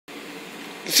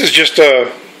This is just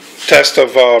a test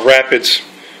of rapids,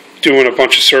 doing a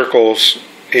bunch of circles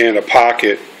and a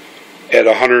pocket at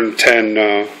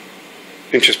 110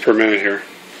 inches per minute here.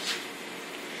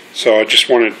 So I just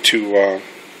wanted to,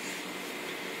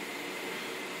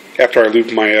 after I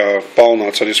lubed my ball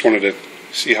nuts, I just wanted to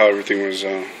see how everything was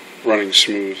running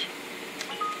smooth.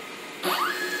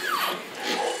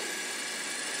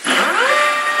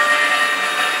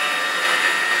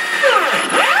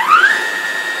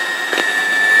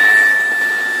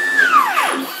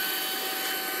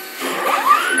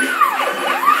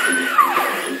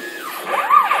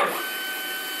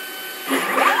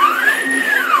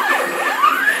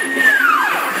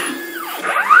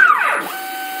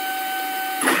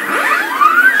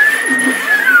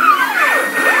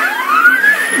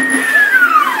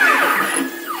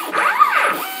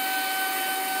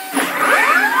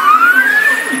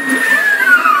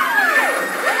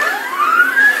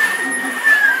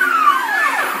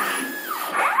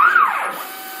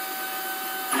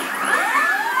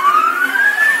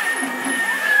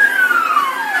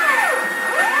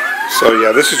 So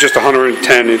yeah, this is just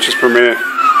 110 inches per minute.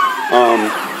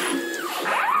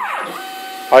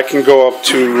 I can go up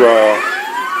to,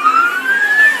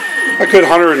 I could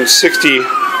 160,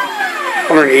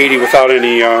 180 without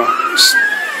any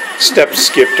steps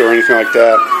skipped or anything like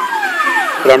that.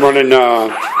 But I'm running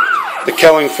the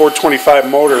Kelling 425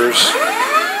 motors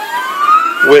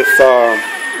with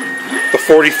the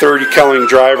 4030 Kelling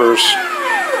drivers,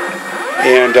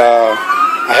 and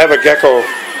I have a Gecko.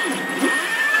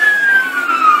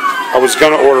 I was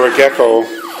going to order a Gecko,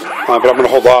 but I'm going to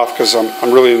hold off because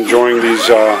I'm really enjoying these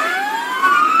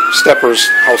steppers,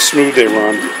 how smooth they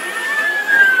run.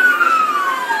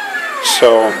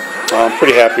 So I'm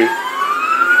pretty happy.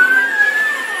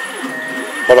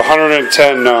 About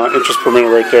 110 inches per minute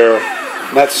right there.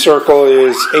 And that circle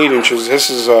is 8 inches. This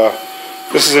is an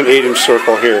 8-inch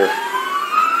circle here.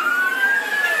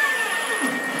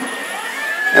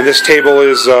 And this table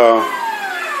is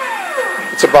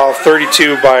it's about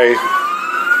 32 by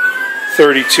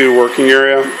 32 working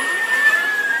area.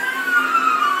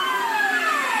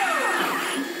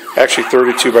 Actually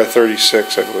 32 by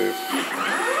 36, I believe.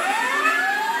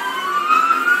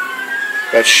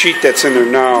 That sheet that's in there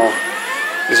now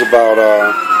is about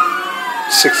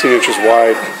 16 inches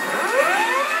wide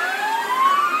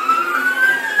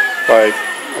by,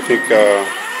 I think,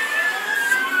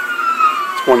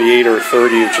 28 or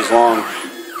 30 inches long.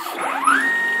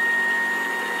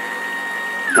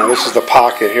 Now this is the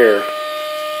pocket here.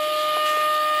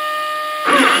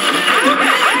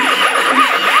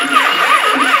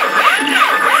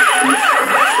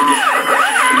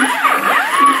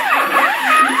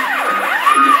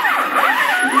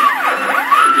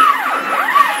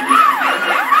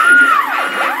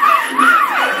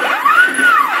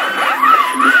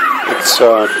 It's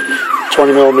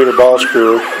 20 millimeter ball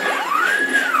screw,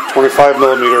 25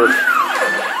 millimeter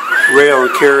rail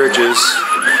and carriages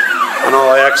on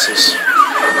all axes.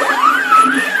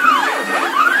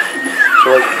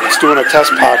 So it's doing a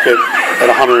test pocket at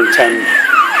 110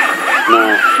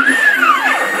 now.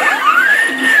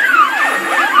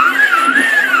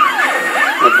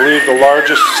 I believe the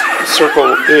largest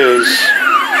circle is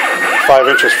 5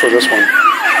 inches for this one.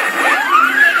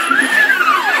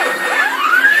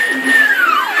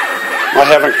 I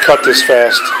haven't cut this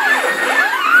fast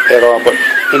at all, but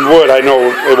in wood I know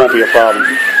it won't be a problem.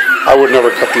 I would never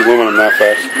cut the aluminum that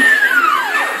fast.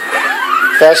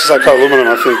 Fastest I cut aluminum,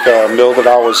 I think, milled it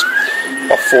out was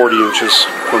about 40 inches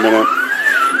per minute.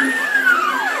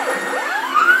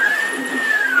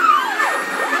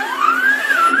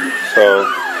 So,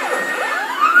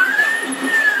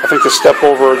 I think the step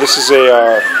over, this is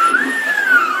a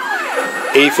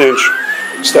 1/8 inch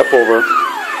step over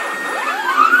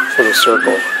for the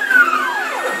circle.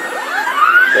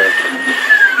 So,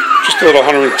 just a little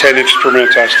 110 inches per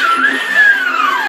minute test.